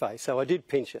baldy face. So I did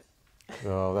pinch it.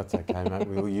 Oh, that's okay, mate.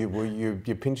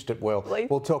 You pinched it well.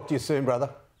 We'll talk to you soon, brother.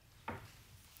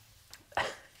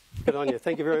 Good on you.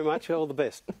 Thank you very much. All the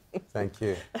best. Thank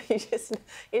you. You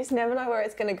just never know where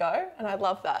it's going to go, and I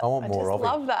love that. I want more of him.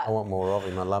 Love that. I want more of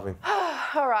him. I love him.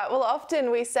 All right, well, often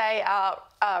we say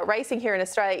racing here in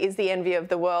Australia is the envy of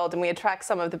the world, and we attract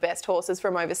some of the best horses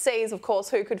from overseas. Of course,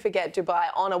 who could forget Dubai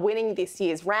Honour winning this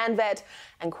year's Randvet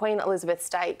and Queen Elizabeth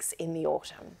Stakes in the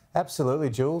autumn? Absolutely,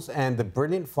 Jules. And the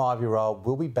brilliant 5-year-old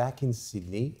will be back in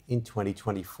Sydney in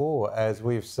 2024. As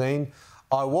we've seen,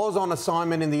 I was on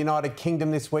assignment in the United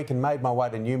Kingdom this week and made my way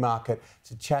to Newmarket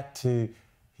to chat to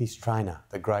his trainer,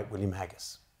 the great William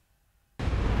Haggas.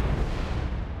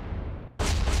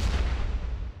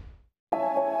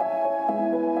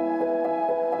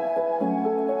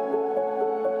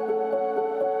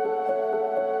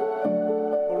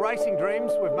 Racing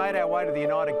Dreams, we've made our way to the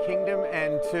United Kingdom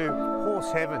and to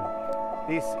Horse Heaven.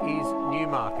 This is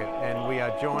Newmarket, and we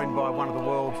are joined by one of the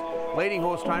world's leading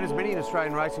horse trainers. Many in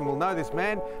Australian racing will know this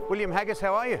man. William Haggas,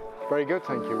 how are you? Very good,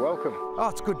 thank you. Welcome. Oh,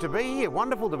 it's good to be here.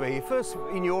 Wonderful to be here. First,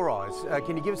 in your eyes,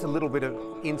 can you give us a little bit of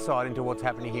insight into what's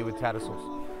happening here with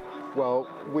Tattersalls? Well,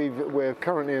 we're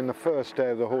currently in the first day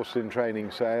of the horse in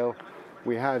training sale.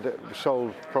 We had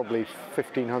sold probably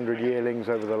 1,500 yearlings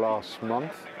over the last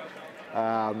month.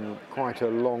 Quite a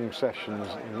long sessions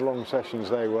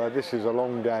they were. This is a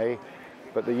long day,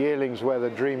 but the yearlings where the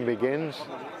dream begins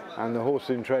and the horse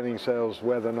in training sales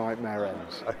where the nightmare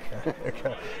ends.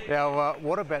 Okay. Now,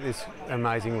 what about this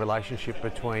amazing relationship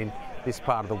between this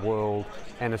part of the world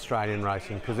and Australian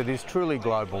racing? Because it is truly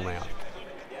global now.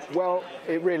 Well,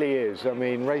 it really is. I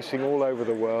mean, racing all over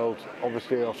the world.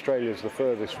 Obviously, Australia's the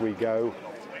furthest we go,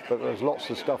 but there's lots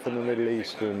of stuff in the Middle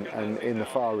East and in the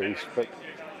Far East. But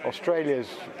Australia's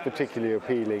particularly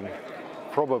appealing,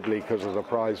 probably because of the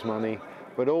prize money,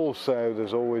 but also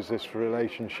there's always this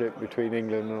relationship between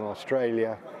England and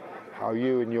Australia, how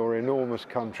you and your enormous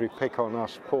country pick on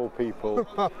us poor people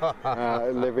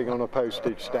living on a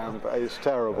postage stamp. It's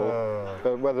terrible.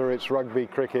 But whether it's rugby,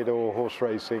 cricket or horse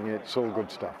racing, it's all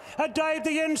good stuff. A Dave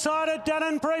the inside,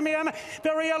 Dannon Premium.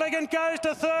 Very Elegant goes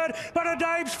to third, but a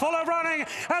Dave's full of running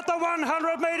at the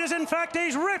 100 metres. In fact,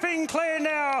 he's ripping clear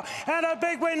now. And a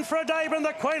big win for a Dave in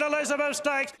the Queen Elizabeth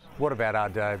Stakes. What about our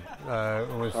Dave?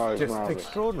 It was just marvellous.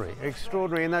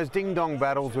 Extraordinary. And those ding-dong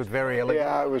battles with Very Elegant.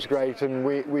 Yeah, it was great. And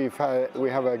we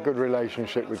have a good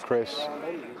relationship with Chris.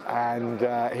 And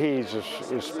he's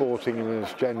as sporting and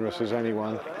as generous as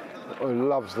anyone.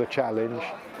 Loves the challenge.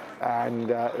 And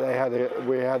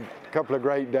we had a couple of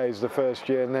great days the first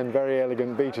year, and then Very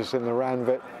Elegant beat us in the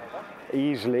Randvet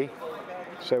easily.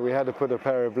 So we had to put a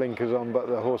pair of blinkers on, but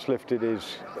the horse lifted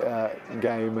his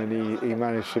game and he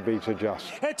managed to beat her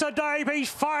just. It's a Dave, he's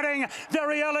fighting.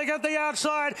 Very Elegant the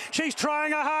outside. She's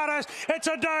trying her hardest. It's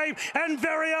a Dave and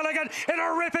Very Elegant in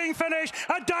a ripping finish.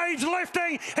 A Dave's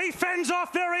lifting. He fends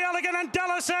off Very Elegant and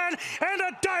Delasan, and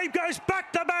a Dave goes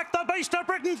back to back. The Beast of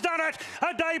Britain's done it.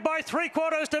 A Dave by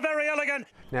 3/4 to Very Elegant.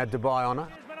 Now, Dubai Honour.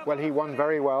 Well, he won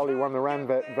very well. He won the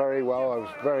Randvet very well. I was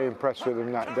very impressed with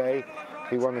him that day.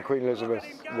 He won the Queen Elizabeth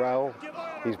well.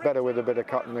 He's better with a bit of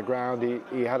cut in the ground.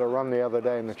 He had a run the other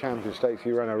day in the Champion Stakes.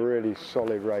 He ran a really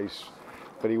solid race,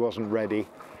 but he wasn't ready.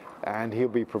 And he'll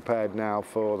be prepared now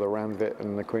for the Randvet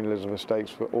and the Queen Elizabeth Stakes,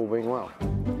 for all being well.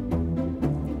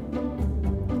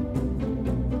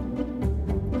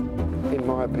 In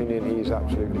my opinion, he's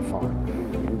absolutely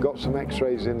fine. We've got some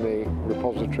x-rays in the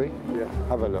repository. Yeah.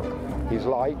 Have a look. He's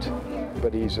light,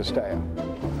 but he's a stayer.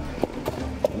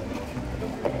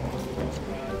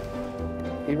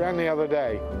 He ran the other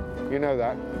day, you know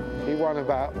that. He won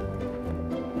about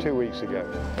 2 weeks ago.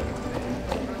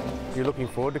 You're looking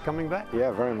forward to coming back?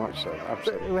 Yeah, very much so,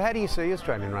 absolutely. How do you see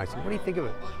Australian racing? What do you think of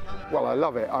it? Well, I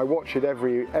love it. I watch it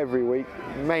every week,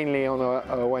 mainly on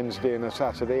a Wednesday and a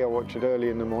Saturday. I watch it early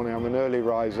in the morning. I'm an early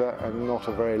riser and not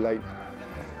a very late,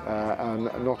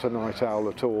 and not a night owl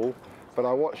at all. But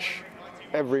I watch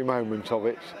every moment of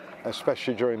it,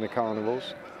 especially during the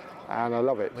carnivals. And I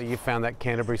love it. You found that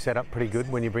Canterbury setup pretty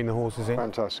good when you bring the horses in?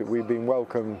 Fantastic. We've been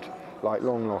welcomed like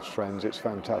long lost friends. It's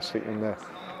fantastic. And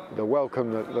the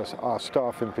welcome that our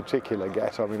staff in particular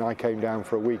get, I mean, I came down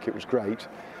for a week, it was great,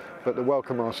 but the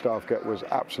welcome our staff get was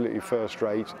absolutely first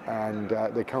rate, and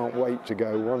they can't wait to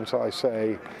go. Once I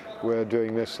say we're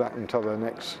doing this, that and t'other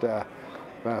next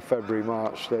February,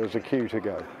 March, there's a queue to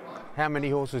go. How many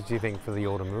horses do you think for the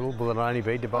autumn? Will it only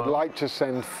be Dubai? I'd like to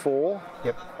send 4.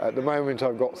 Yep. At the moment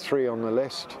I've got 3 on the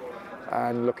list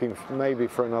and looking maybe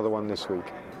for another one this week.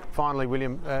 Finally,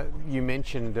 William, you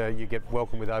mentioned you get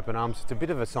welcomed with open arms. It's a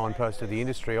bit of a signpost to the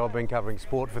industry. I've been covering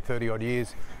sport for 30 odd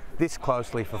years, this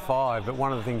closely for 5, but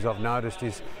one of the things I've noticed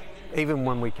is even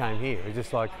when we came here, it's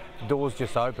just like doors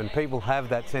just open. People have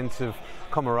that sense of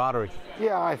camaraderie.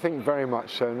 Yeah, I think very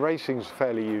much so. And racing's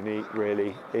fairly unique,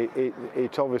 really.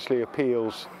 It obviously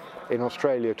appeals in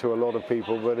Australia to a lot of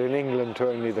people, but in England to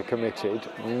only the committed,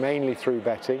 mainly through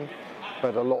betting,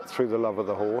 but a lot through the love of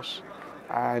the horse.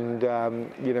 And,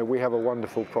 you know, we have a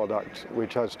wonderful product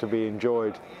which has to be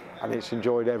enjoyed, and it's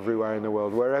enjoyed everywhere in the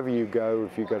world. Wherever you go,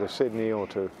 if you go to Sydney or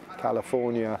to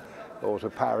California or to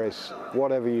Paris,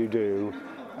 whatever you do,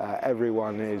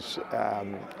 everyone is,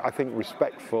 I think,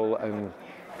 respectful and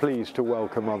pleased to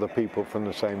welcome other people from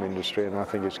the same industry, and I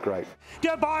think it's great.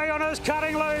 Dubai Honour's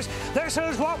cutting loose. This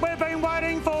is what we've been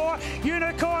waiting for.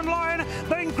 Unicorn Lion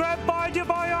being grabbed by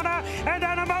Dubai Honour and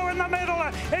Animo in the middle.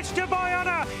 It's Dubai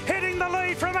Honour hitting the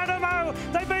lead from Animo.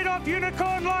 They beat off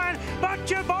Unicorn Lion, but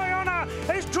Dubai Honour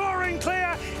is drawing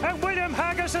clear, and William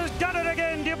Haggis has done it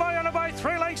again. Dubai Honour by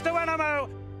 3 lengths to Animo.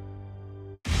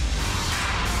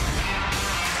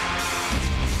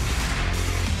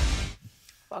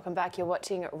 Welcome back. You're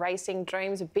watching Racing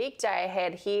Dreams. A big day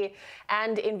ahead here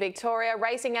and in Victoria.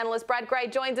 Racing analyst Brad Gray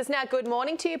joins us now. Good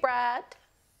morning to you, Brad.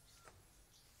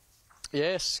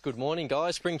 Yes, good morning,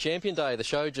 guys. Spring Champion Day. The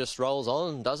show just rolls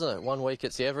on, doesn't it? One week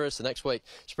it's the Everest, the next week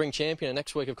Spring Champion, and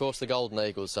next week, of course, the Golden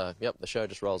Eagles. So, yep, the show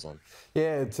just rolls on.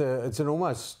 Yeah, it's an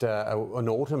almost an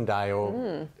autumn day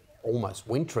or almost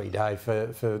wintry day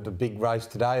for the big race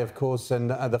today, of course, and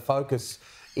the focus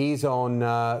is on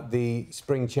the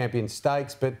Spring Champion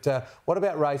Stakes. But what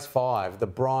about race 5, the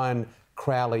Brian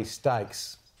Crowley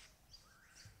Stakes?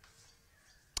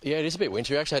 Yeah, it is a bit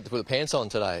wintry. I actually had to put the pants on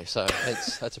today, so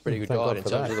that's a pretty good guide in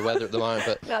terms of the weather at the moment.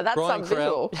 But no, that's Brian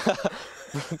visual.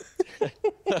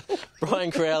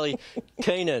 Brian Crowley,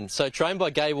 Keenan. So trained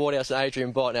by Gabe Waterhouse and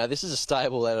Adrian Bott. Now, this is a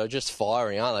stable that are just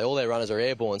firing, aren't they? All their runners are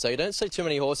airborne. So you don't see too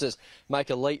many horses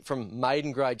make a leap from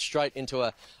maiden grade straight into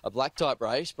a black type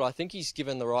race. But I think he's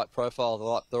given the right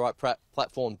profile, the right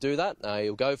platform to do that.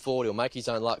 He'll go forward, he'll make his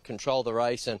own luck, control the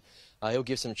race, and he'll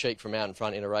give some cheek from out in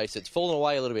front in a race. It's fallen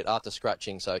away a little bit after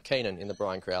scratching. So Keenan in the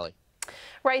Brian Crowley.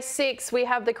 Race 6, we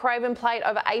have the Craven Plate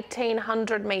over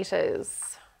 1,800 metres.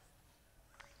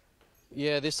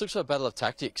 Yeah, this looks like a battle of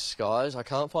tactics, guys. I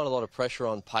can't find a lot of pressure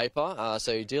on paper.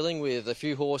 So you're dealing with a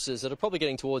few horses that are probably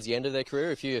getting towards the end of their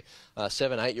career. A few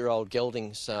 7-, 8-year-old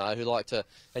geldings who like to...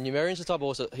 And Numerian's the type of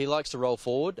horse that he likes to roll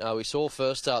forward. We saw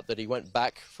first up that he went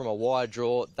back from a wide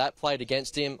draw. That played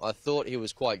against him. I thought he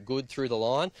was quite good through the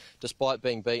line, despite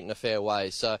being beaten a fair way.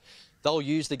 So they'll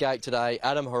use the gate today.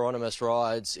 Adam Hieronymus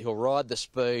rides. He'll ride the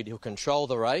speed. He'll control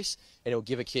the race, and he'll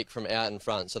give a kick from out in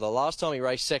front. So the last time he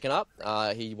raced second up,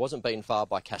 he wasn't beaten far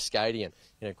by Cascadian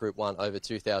in a Group 1 over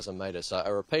 2,000 metres. So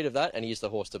a repeat of that, and he's the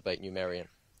horse to beat Numerian.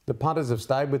 The punters have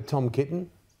stayed with Tom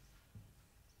Kitten.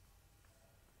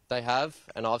 They have,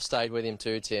 and I've stayed with him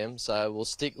too, Tim. So we'll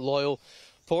stick loyal.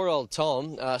 Poor old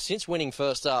Tom, since winning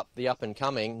first up, the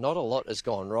up-and-coming, not a lot has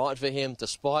gone right for him.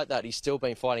 Despite that, he's still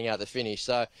been fighting out the finish.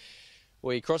 So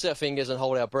we cross our fingers and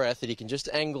hold our breath that he can just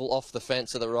angle off the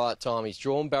fence at the right time. He's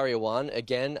drawn barrier 1.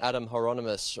 Again, Adam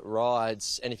Hieronymus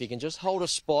rides. And if he can just hold a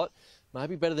spot,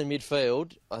 maybe better than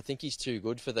midfield, I think he's too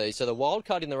good for these. So the wild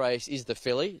card in the race is the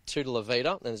filly, To La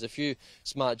Vida. And there's a few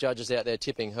smart judges out there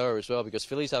tipping her as well, because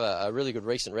fillies have a really good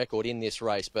recent record in this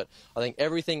race. But I think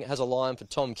everything has a line for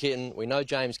Tom Kitten. We know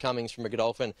James Cummings from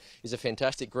Godolphin is a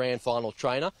fantastic grand final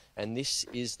trainer, and this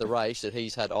is the race that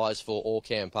he's had eyes for all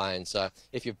campaign. So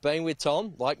if you've been with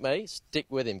Tom, like me, stick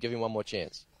with him. Give him one more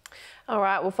chance. All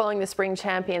right, well, following the Spring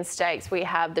Champion Stakes, we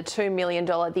have the $2 million,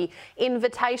 the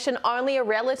Invitation, only a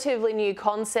relatively new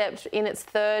concept in its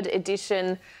 3rd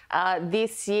edition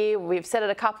this year. We've said it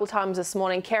a couple of times this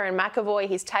morning. Kieran McAvoy,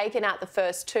 he's taken out the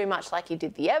first 2 much like he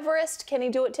did the Everest. Can he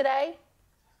do it today?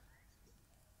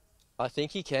 I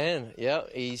think he can, yeah.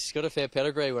 He's got a fair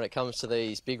pedigree when it comes to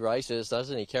these big races,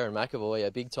 doesn't he? Kieran McAvoy,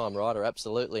 a big-time rider,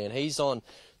 absolutely. And he's on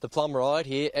the plum ride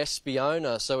here,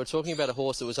 Espiona. So we're talking about a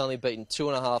horse that was only beaten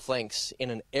 2.5 lengths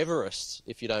in an Everest,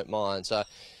 if you don't mind. So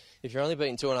if you're only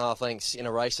beaten 2.5 lengths in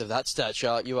a race of that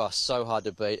stature, you are so hard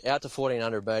to beat. Out to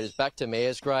 1,400 metres, back to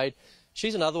mare's grade.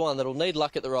 She's another one that'll need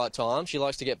luck at the right time. She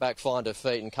likes to get back, find her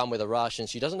feet and come with a rush. And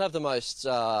she doesn't have the most...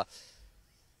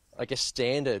 I guess,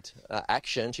 standard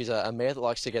action. She's a mare that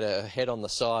likes to get her head on the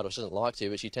side, or she doesn't like to,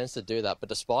 but she tends to do that. But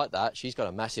despite that, she's got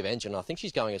a massive engine. I think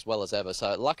she's going as well as ever.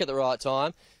 So luck at the right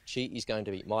time. She is going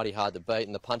to be mighty hard to beat,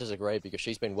 and the punters agreed because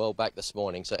she's been well back this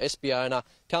morning. So Espiona,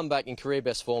 come back in career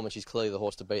best form, and she's clearly the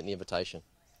horse to beat in the Invitation.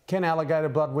 Can Alligator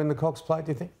Blood win the Cox Plate,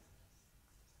 do you think?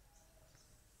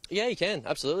 Yeah, he can.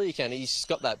 Absolutely, he can. He's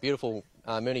got that beautiful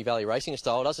Moonee Valley racing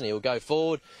style, doesn't he? He'll go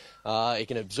forward. He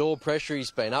can absorb pressure. He's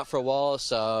been up for a while,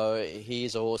 so he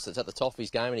is a horse that's at the top of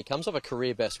his game, and he comes off a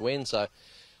career best win. So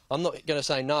I'm not going to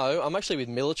say no. I'm actually with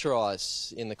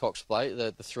Militarise in the Cox Plate,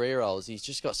 the 3-year-olds. He's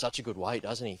just got such a good weight,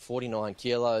 doesn't he? 49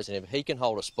 kilos, and if he can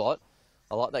hold a spot,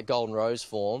 I like that Golden Rose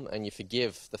form, and you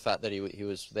forgive the fact that he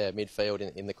was there midfield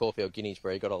in the Caulfield Guineas,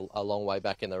 where he got a long way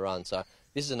back in the run. So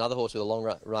this is another horse with a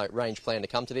long range plan to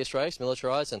come to this race,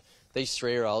 militarised, and these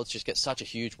 3-year-olds just get such a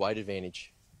huge weight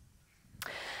advantage.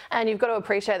 And you've got to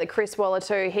appreciate that Chris Waller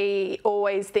too, he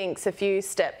always thinks a few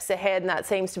steps ahead, and that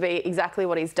seems to be exactly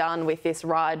what he's done with this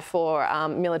ride for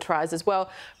Militarised as well.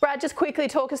 Brad, just quickly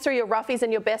talk us through your roughies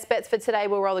and your best bets for today.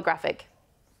 We'll roll the graphic.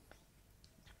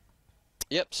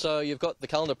 Yep, so you've got the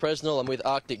Calendar Presnell and with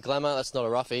Arctic Glamour. That's not a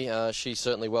roughie. She's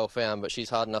certainly well found, but she's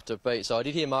hard enough to beat. So I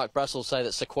did hear Mark Brassel say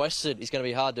that Sequestered is going to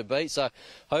be hard to beat. So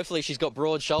hopefully she's got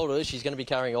broad shoulders. She's going to be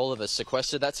carrying all of us.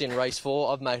 Sequestered, that's in race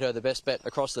 4. I've made her the best bet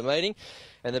across the meeting.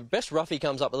 And the best roughie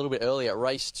comes up a little bit earlier,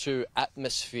 race 2,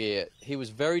 Atmosphere. He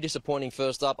was very disappointing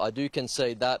first up. I do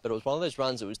concede that, but it was one of those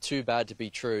runs that was too bad to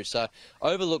be true. So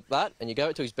overlook that, and you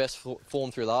go to his best form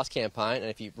through last campaign, and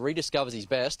if he rediscovers his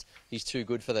best, he's too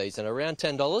good for these. And around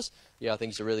 $10, yeah, I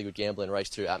think it's a really good gamble in race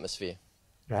 2, Atmosphere.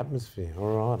 Atmosphere,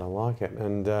 all right, I like it.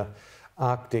 And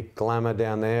Arctic Glamour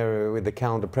down there with the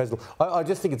Calendar Presnell. I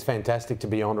just think it's fantastic to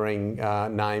be honouring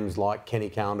names like Kenny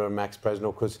Calendar and Max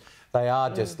Presnell, because they are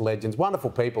just legends.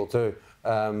 Wonderful people too.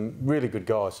 Really good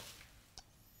guys.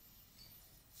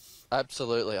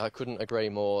 Absolutely, I couldn't agree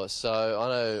more. So I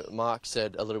know Mark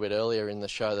said a little bit earlier in the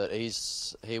show that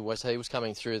he was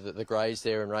coming through the greys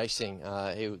there and racing.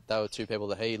 They were two people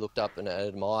that he looked up and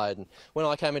admired. And when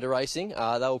I came into racing,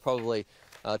 they were probably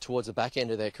towards the back end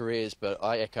of their careers, but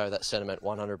I echo that sentiment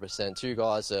 100%. Two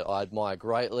guys that I admire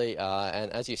greatly, and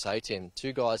as you say, Tim,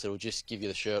 two guys that will just give you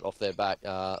the shirt off their back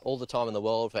all the time in the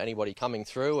world for anybody coming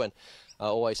through, and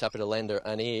always happy to lend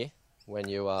an ear when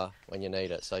you need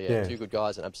it. So yeah, two good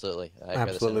guys, and absolutely echo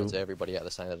the sentiment to everybody out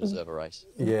there saying they deserve a race.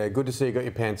 Yeah, good to see you got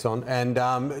your pants on,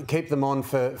 and keep them on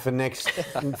for next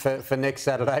for next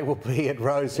Saturday. We'll be at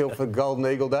Rosehill for Golden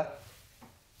Eagle Day.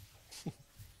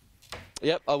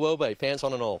 Yep, I will be. Pants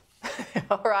on and all.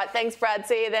 All right, thanks, Brad.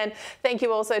 See you then. Thank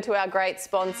you also to our great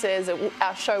sponsors.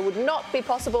 Our show would not be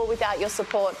possible without your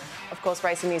support. Of course,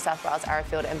 Racing New South Wales,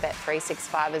 Arrowfield and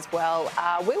Bet365 as well.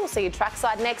 We will see you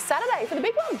trackside next Saturday for the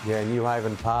big one. Yeah, New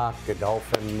Haven Park,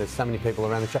 Godolphin. There's so many people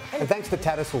around the show. And thanks to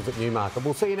Tattersalls at Newmarket.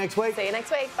 We'll see you next week. See you next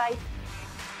week. Bye.